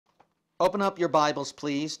Open up your Bibles,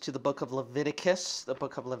 please, to the book of Leviticus. The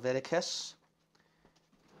book of Leviticus.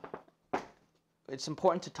 It's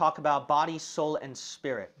important to talk about body, soul, and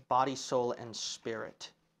spirit. Body, soul, and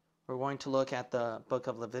spirit. We're going to look at the book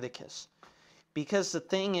of Leviticus. Because the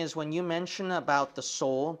thing is, when you mention about the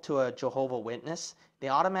soul to a Jehovah Witness, they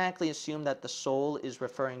automatically assume that the soul is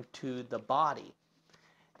referring to the body.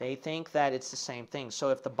 They think that it's the same thing. So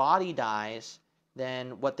if the body dies,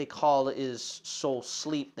 then what they call is soul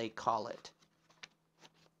sleep, they call it.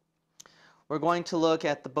 We're going to look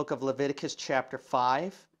at the book of Leviticus chapter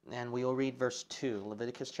 5, and we will read verse 2.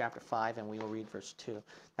 Leviticus chapter 5, and we will read verse 2.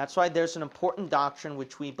 That's why there's an important doctrine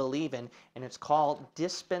which we believe in, and it's called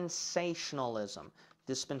dispensationalism.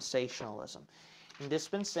 Dispensationalism. In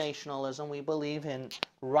dispensationalism, we believe in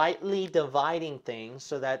rightly dividing things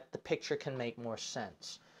so that the picture can make more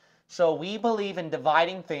sense. So we believe in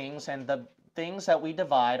dividing things, and the things that we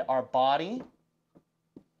divide are body,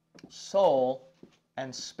 soul,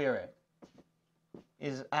 and spirit. It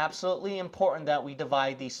is absolutely important that we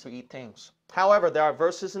divide these three things. However, there are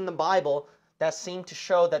verses in the Bible that seem to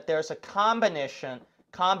show that there's a combination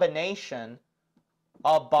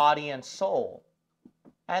of body and soul.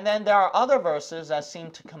 And then there are other verses that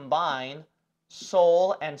seem to combine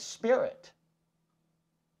soul and spirit.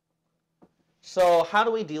 So how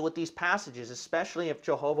do we deal with these passages, especially if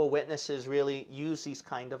Jehovah Witnesses really use these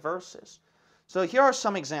kind of verses? So here are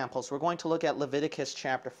some examples. We're going to look at Leviticus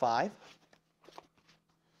chapter 5.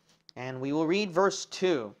 And we will read verse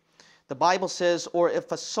 2. The Bible says, "Or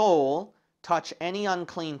if a soul touch any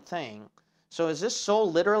unclean thing." So is this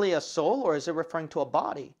soul literally a soul, or is it referring to a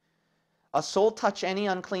body? "A soul touch any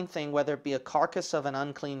unclean thing, whether it be a carcass of an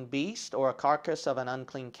unclean beast, or a carcass of an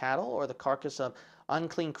unclean cattle, or the carcass of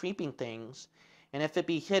unclean creeping things, and if it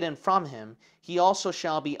be hidden from him, he also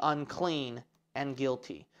shall be unclean and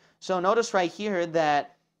guilty." So notice right here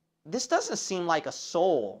that this doesn't seem like a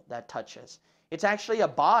soul that touches. It's actually a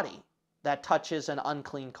body that touches an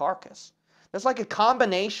unclean carcass. There's like a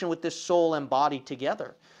combination with this soul and body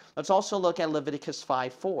together. Let's also look at Leviticus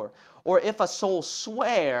 5:4. "Or if a soul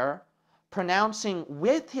swear, pronouncing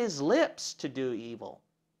with his lips to do evil."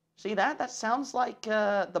 See that? That sounds like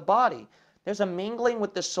the body. There's a mingling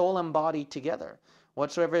with the soul and body together.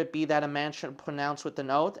 "Whatsoever it be that a man should pronounce with an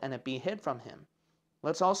oath, and it be hid from him."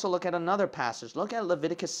 Let's also look at another passage. Look at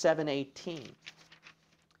Leviticus 7:18.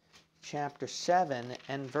 Chapter 7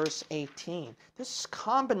 and verse 18. This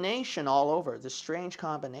combination all over, this strange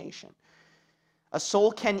combination. "A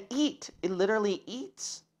soul can eat," it literally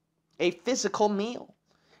eats, "a physical meal.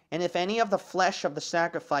 And if any of the flesh of the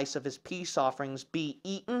sacrifice of his peace offerings be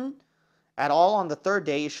eaten at all on the third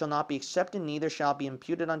day, it shall not be accepted, neither shall be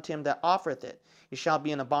imputed unto him that offereth it. It shall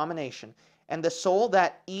be an abomination. And the soul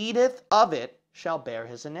that eateth of it shall bear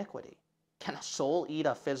his iniquity." Can a soul eat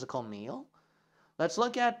a physical meal? Let's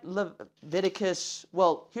look at Leviticus.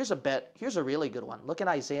 Well, here's a really good one. Look at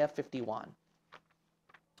Isaiah 51.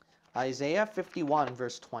 Isaiah 51,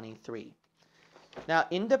 verse 23. Now,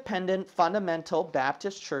 independent fundamental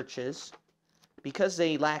Baptist churches, because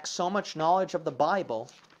they lack so much knowledge of the Bible,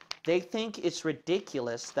 they think it's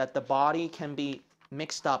ridiculous that the body can be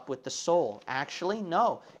mixed up with the soul. Actually,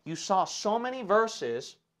 no. You saw so many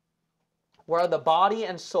verses where the body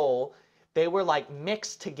and soul, they were like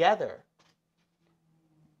mixed together.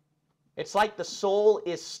 It's like the soul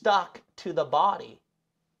is stuck to the body.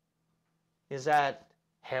 Is that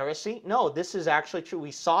heresy? No, this is actually true.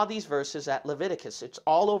 We saw these verses at Leviticus. It's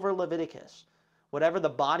all over Leviticus. Whatever the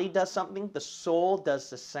body does something, the soul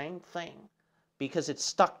does the same thing because it's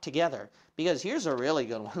stuck together. Because here's a really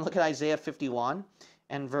good one. Look at Isaiah 51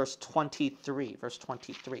 and verse 23. Verse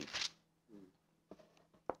 23.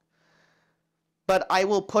 "But I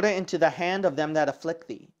will put it into the hand of them that afflict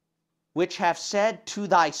thee, which have said to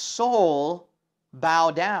thy soul,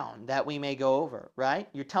 bow down, that we may go over." Right?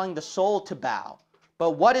 You're telling the soul to bow.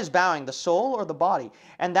 But what is bowing, the soul or the body?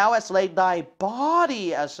 "And thou hast laid thy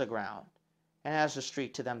body as the ground, and as the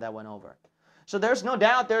street to them that went over." So there's no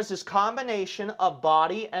doubt there's this combination of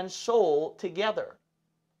body and soul together.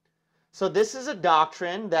 So this is a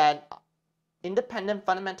doctrine that independent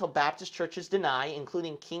fundamental Baptist churches deny,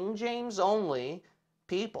 including King James only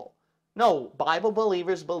people. No, Bible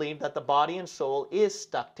believers believe that the body and soul is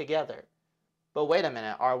stuck together. But wait a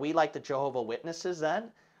minute, are we like the Jehovah Witnesses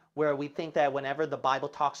then? Where we think that whenever the Bible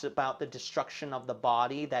talks about the destruction of the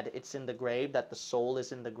body, that it's in the grave, that the soul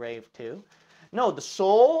is in the grave too? No, the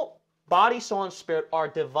soul, body, soul, and spirit are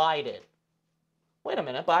divided. Wait a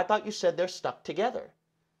minute, but I thought you said they're stuck together.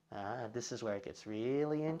 This is where it gets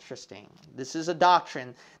really interesting. This is a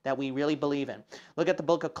doctrine that we really believe in. Look at the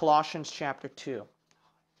book of Colossians chapter 2.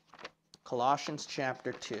 Colossians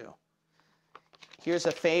chapter 2. Here's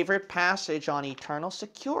a favorite passage on eternal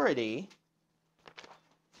security,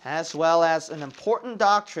 as well as an important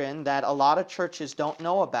doctrine that a lot of churches don't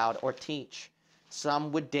know about or teach.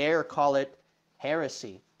 Some would dare call it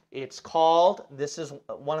heresy. It's called, this is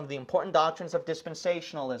one of the important doctrines of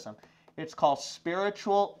dispensationalism, it's called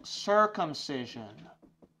spiritual circumcision.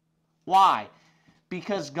 Why?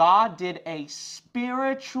 Because God did a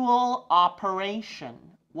spiritual operation.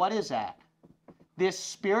 What is that? This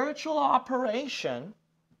spiritual operation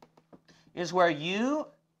is where you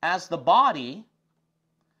as the body,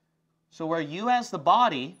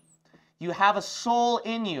 you have a soul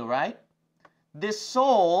in you, right? This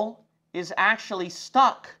soul is actually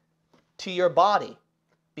stuck to your body,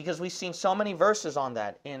 because we've seen so many verses on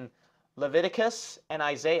that in Leviticus and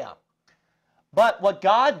Isaiah. But what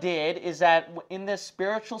God did is that in this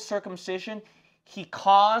spiritual circumcision, he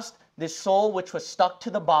caused this soul which was stuck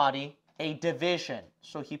to the body a division.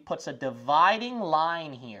 So he puts a dividing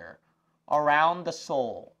line here around the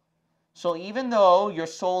soul. So even though your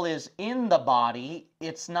soul is in the body,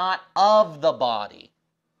 it's not of the body.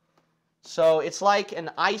 So it's like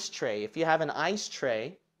an ice tray. If you have an ice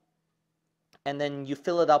tray and then you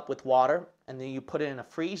fill it up with water and then you put it in a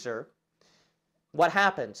freezer, what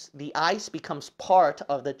happens? The ice becomes part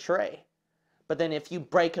of the tray. But then if you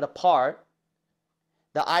break it apart,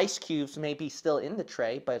 the ice cubes may be still in the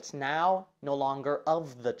tray, but it's now no longer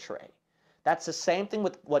of the tray. That's the same thing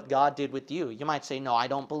with what God did with you. You might say, no, I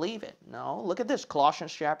don't believe it. No, look at this,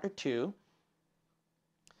 Colossians chapter 2.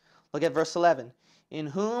 Look at verse 11. In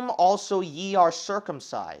whom also ye are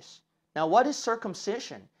circumcised. Now what is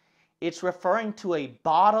circumcision? It's referring to a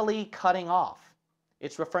bodily cutting off.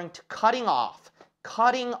 It's referring to cutting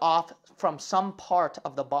off from some part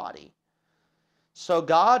of the body. So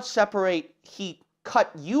God he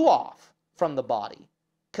cut you off from the body.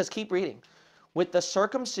 Because keep reading. With the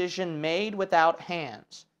circumcision made without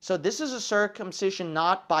hands. So this is a circumcision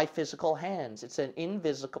not by physical hands. It's an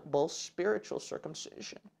invisible spiritual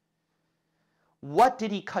circumcision. What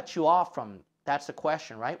did he cut you off from? That's the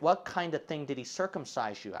question, right? What kind of thing did he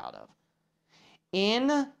circumcise you out of?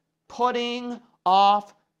 In putting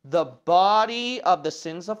off the body of the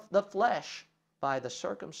sins of the flesh by the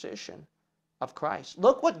circumcision of Christ.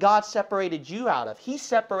 Look what God separated you out of. He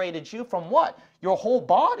separated you from what? Your whole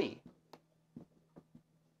body.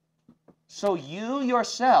 So you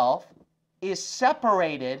yourself is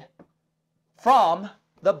separated from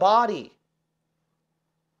the body.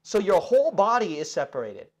 So your whole body is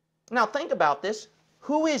separated. Now think about this.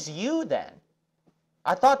 Who is you then?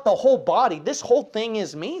 I thought the whole body, this whole thing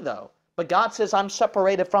is me though. But God says I'm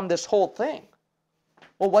separated from this whole thing.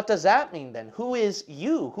 Well, what does that mean then? Who is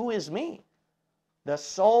you? Who is me? The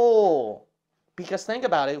soul. Because think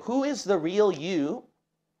about it. Who is the real you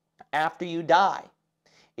after you die?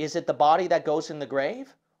 Is it the body that goes in the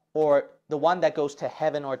grave or the one that goes to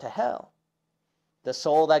heaven or to hell? The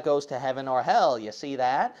soul that goes to heaven or hell. You see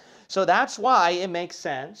that? So that's why it makes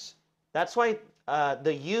sense. That's why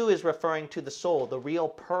the you is referring to the soul, the real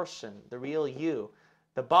person, the real you.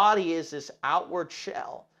 The body is this outward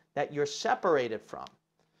shell that you're separated from.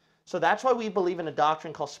 So that's why we believe in a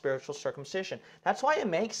doctrine called spiritual circumcision. That's why it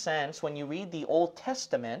makes sense when you read the Old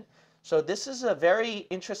Testament. So this is a very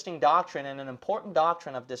interesting doctrine and an important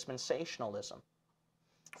doctrine of dispensationalism.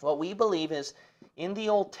 What we believe is in the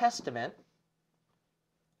Old Testament,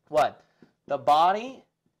 what? The body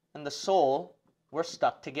and the soul were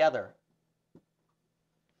stuck together.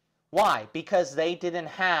 Why? Because they didn't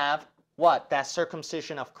have what? That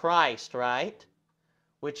circumcision of Christ, right?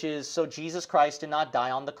 Which is, so Jesus Christ did not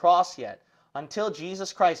die on the cross yet. Until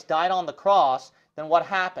Jesus Christ died on the cross, then what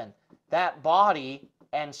happened? That body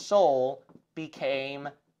and soul became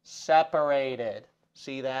separated.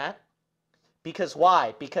 See that? Because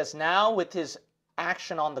why? Because now with his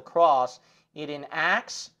action on the cross, it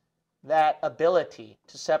enacts that ability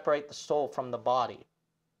to separate the soul from the body.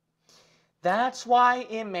 That's why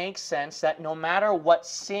it makes sense that no matter what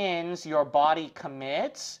sins your body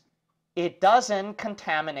commits, it doesn't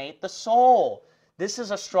contaminate the soul. This is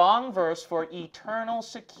a strong verse for eternal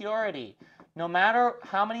security. No matter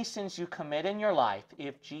how many sins you commit in your life,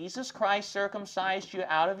 if Jesus Christ circumcised you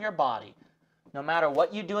out of your body, no matter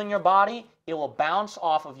what you do in your body, it will bounce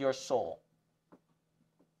off of your soul.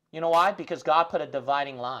 You know why? Because God put a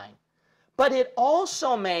dividing line. But it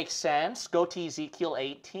also makes sense. Go to Ezekiel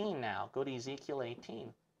 18 now. Go to Ezekiel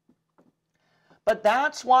 18. But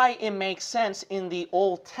that's why it makes sense in the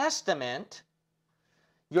Old Testament,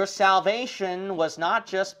 your salvation was not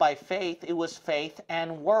just by faith, it was faith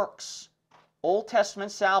and works. Old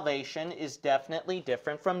Testament salvation is definitely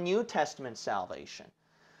different from New Testament salvation.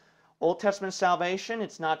 Old Testament salvation,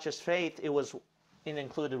 it's not just faith, it was it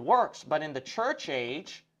included works. But in the church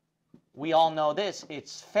age, we all know this.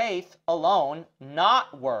 It's faith alone,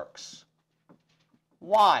 not works.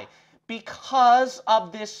 Why? Because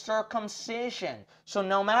of this circumcision. So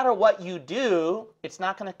no matter what you do, it's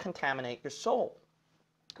not going to contaminate your soul.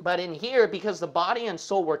 But in here, because the body and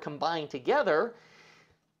soul were combined together,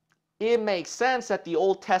 it makes sense that the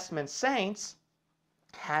Old Testament saints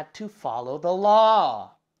had to follow the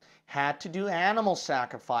law, had to do animal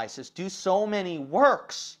sacrifices, do so many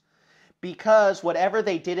works, because whatever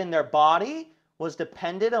they did in their body was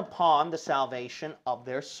dependent upon the salvation of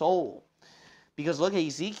their soul. Because look at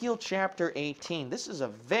Ezekiel chapter 18. This is a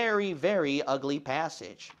very, very ugly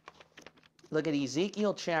passage. Look at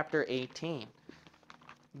Ezekiel chapter 18.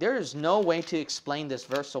 There is no way to explain this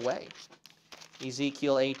verse away.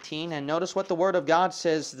 Ezekiel 18, and notice what the Word of God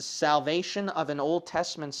says, the salvation of an Old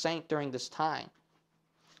Testament saint during this time.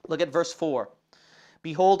 Look at verse 4.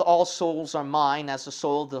 Behold, all souls are mine, as the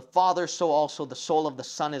soul of the Father, so also the soul of the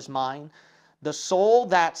Son is mine. The soul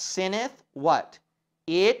that sinneth, what?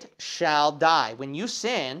 It shall die. When you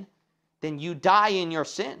sin, then you die in your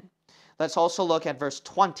sin. Let's also look at verse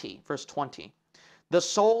 20. Verse 20. The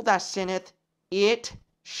soul that sinneth, it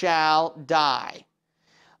shall die.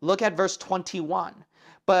 Look at verse 21.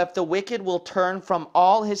 But if the wicked will turn from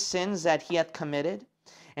all his sins that he hath committed,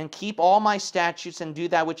 and keep all my statutes, and do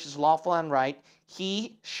that which is lawful and right,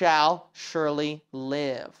 he shall surely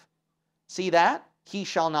live. See that? He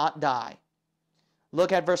shall not die.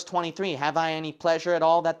 Look at verse 23. Have I any pleasure at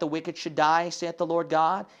all that the wicked should die, saith the Lord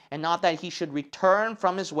God, and not that he should return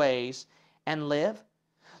from his ways and live?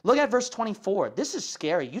 Look at verse 24. This is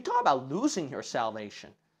scary. You talk about losing your salvation.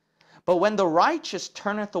 But when the righteous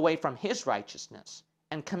turneth away from his righteousness,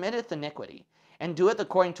 and committeth iniquity, and doeth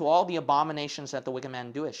according to all the abominations that the wicked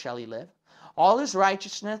man doeth, shall he live? All his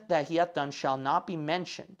righteousness that he hath done shall not be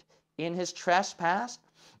mentioned. In his trespass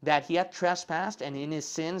that he hath trespassed, and in his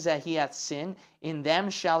sins that he hath sinned, in them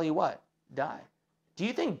shall he what? Die. Do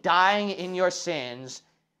you think dying in your sins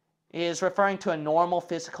is referring to a normal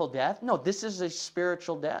physical death? No, this is a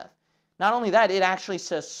spiritual death. Not only that, it actually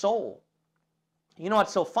says soul. You know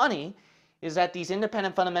what's so funny is that these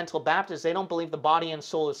independent fundamental Baptists, they don't believe the body and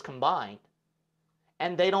soul is combined.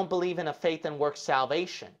 And they don't believe in a faith and works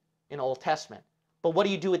salvation in Old Testament. But what do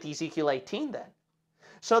you do with Ezekiel 18 then?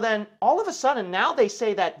 So then all of a sudden now they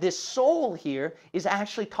say that this soul here is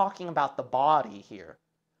actually talking about the body here.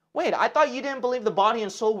 Wait, I thought you didn't believe the body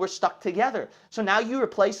and soul were stuck together. So now you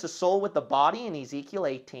replace the soul with the body in Ezekiel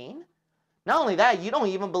 18? Not only that, you don't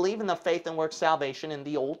even believe in the faith and works salvation in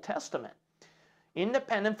the Old Testament.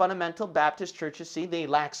 Independent fundamental Baptist churches, see, they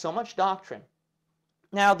lack so much doctrine.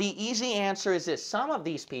 Now, the easy answer is this. Some of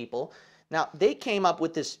these people, now, they came up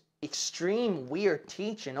with this extreme weird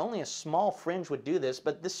teaching. Only a small fringe would do this,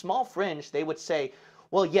 but this small fringe, they would say,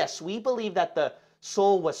 well, yes, we believe that the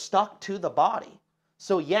soul was stuck to the body.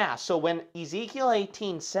 So, yeah, so when Ezekiel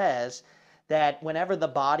 18 says that whenever the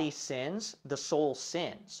body sins, the soul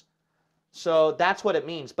sins. So that's what it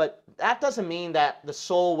means. But that doesn't mean that the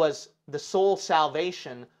soul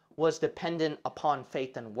salvation was dependent upon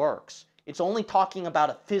faith and works. It's only talking about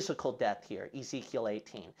a physical death here, Ezekiel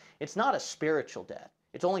 18. It's not a spiritual death.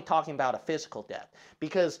 It's only talking about a physical death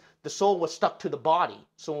because the soul was stuck to the body.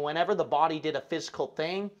 So whenever the body did a physical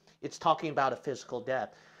thing, it's talking about a physical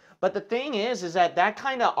death. But the thing is that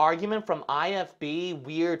kind of argument from IFB,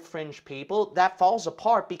 weird fringe people, that falls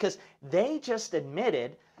apart because they just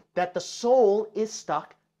admitted that the soul is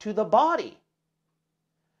stuck to the body.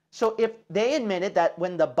 So if they admitted that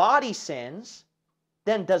when the body sins,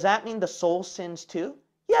 then does that mean the soul sins too?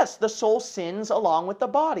 Yes, the soul sins along with the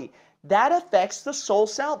body. That affects the soul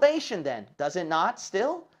salvation then, does it not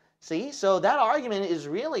still? See, so that argument is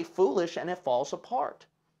really foolish and it falls apart.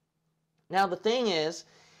 Now the thing is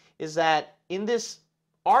that in this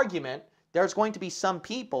argument, there's going to be some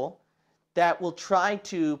people that will try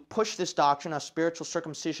to push this doctrine of spiritual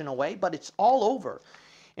circumcision away, but it's all over.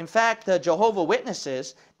 In fact, the Jehovah's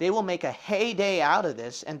Witnesses, they will make a heyday out of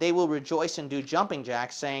this, and they will rejoice and do jumping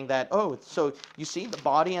jacks, saying that, oh, so you see, the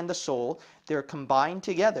body and the soul, they're combined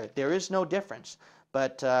together. There is no difference.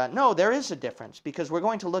 But no, there is a difference, because we're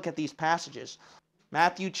going to look at these passages.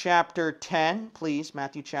 Matthew chapter 10, please,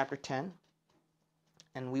 Matthew chapter 10.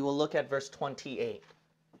 And we will look at verse 28.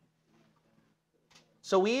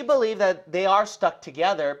 So we believe that they are stuck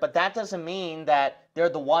together, but that doesn't mean that they're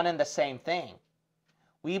the one and the same thing.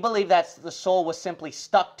 We believe that the soul was simply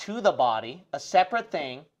stuck to the body, a separate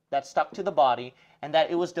thing that stuck to the body, and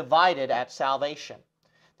that it was divided at salvation.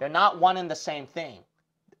 They're not one and the same thing.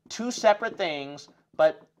 Two separate things,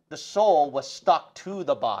 but the soul was stuck to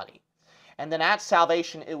the body. And then at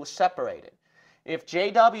salvation, it was separated. If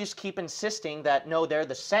JWs keep insisting that, no, they're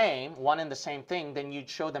the same, one and the same thing, then you'd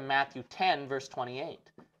show them Matthew 10, verse 28.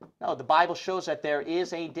 No, the Bible shows that there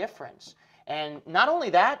is a difference. And not only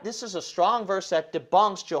that, this is a strong verse that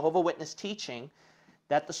debunks Jehovah's Witness teaching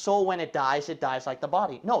that the soul, when it dies like the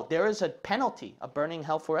body. No, there is a penalty, a burning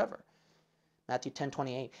hell forever. Matthew 10,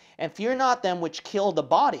 28. And fear not them which kill the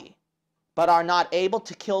body, but are not able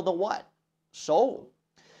to kill the what? Soul.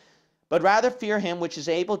 But rather fear him which is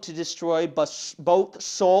able to destroy both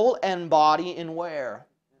soul and body in where?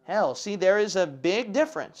 Hell. See, there is a big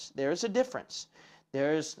difference. There is a difference.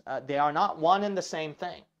 They are not one and the same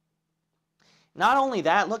thing. Not only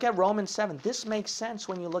that, look at Romans 7. This makes sense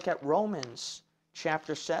when you look at Romans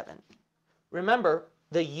chapter 7. Remember,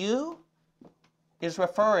 the you is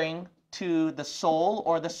referring to the soul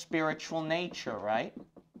or the spiritual nature, right?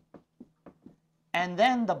 And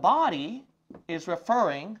then the body is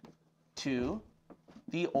referring to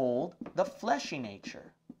the fleshy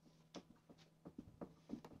nature.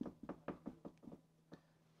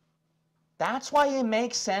 That's why it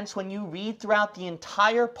makes sense when you read throughout the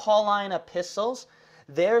entire Pauline epistles,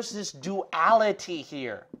 there's this duality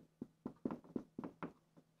here.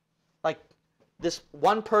 Like this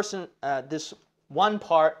one person, this one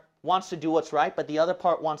part wants to do what's right, but the other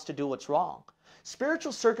part wants to do what's wrong.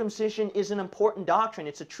 Spiritual circumcision is an important doctrine.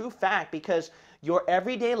 It's a true fact because your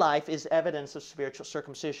everyday life is evidence of spiritual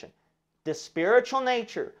circumcision. The spiritual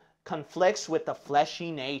nature conflicts with the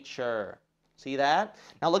fleshy nature. See that?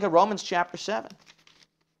 Now look at Romans chapter 7.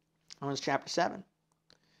 Romans chapter 7.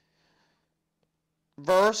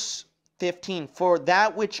 Verse 15. For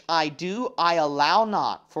that which I do, I allow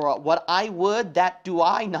not. For what I would, that do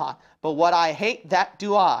I not. But what I hate, that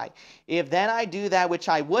do I. If then I do that which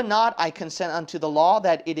I would not, I consent unto the law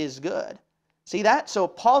that it is good. See that? So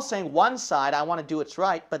Paul's saying one side, I want to do what's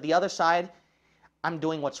right, but the other side, I'm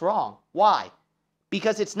doing what's wrong. Why?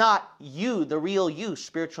 Because it's not you, the real you,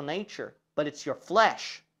 spiritual nature, but it's your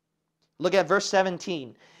flesh. Look at verse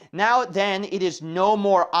 17. Now then, it is no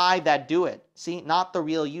more I that do it. See, not the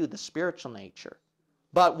real you, the spiritual nature.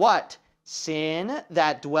 But what? Sin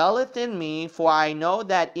that dwelleth in me, for I know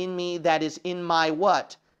that in me that is in my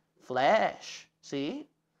what? Flesh. See?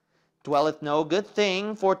 Dwelleth no good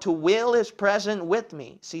thing, for to will is present with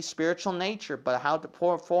me. See, spiritual nature, but how to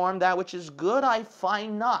perform that which is good I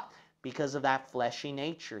find not, because of that fleshy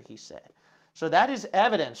nature, he said. So that is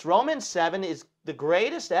evidence. Romans 7 is the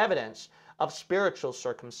greatest evidence of spiritual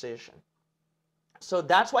circumcision. So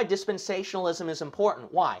that's why dispensationalism is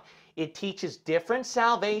important. Why? It teaches different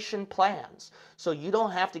salvation plans. So you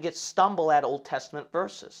don't have to stumble at Old Testament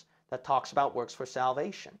verses that talks about works for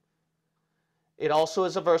salvation. It also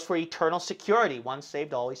is a verse for eternal security. Once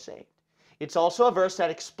saved, always saved. It's also a verse that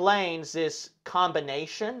explains this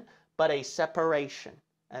combination, but a separation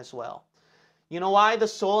as well. You know why the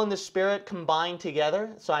soul and the spirit combine together?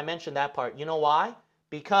 So I mentioned that part. You know why?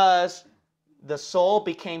 Because the soul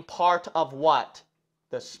became part of what?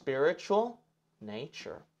 The spiritual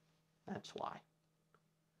nature. That's why.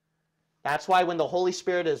 That's why when the Holy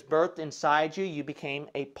Spirit is birthed inside you, you became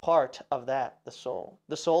a part of that, the soul.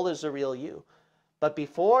 The soul is the real you. But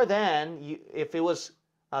before then, if it was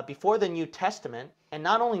before the New Testament, and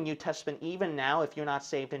not only New Testament, even now, if you're not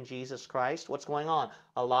saved in Jesus Christ, what's going on?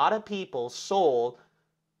 A lot of people's soul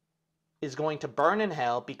is going to burn in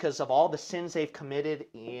hell because of all the sins they've committed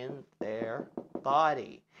in their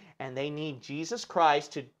body. And they need Jesus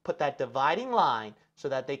Christ to put that dividing line so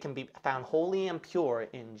that they can be found holy and pure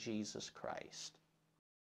in Jesus Christ.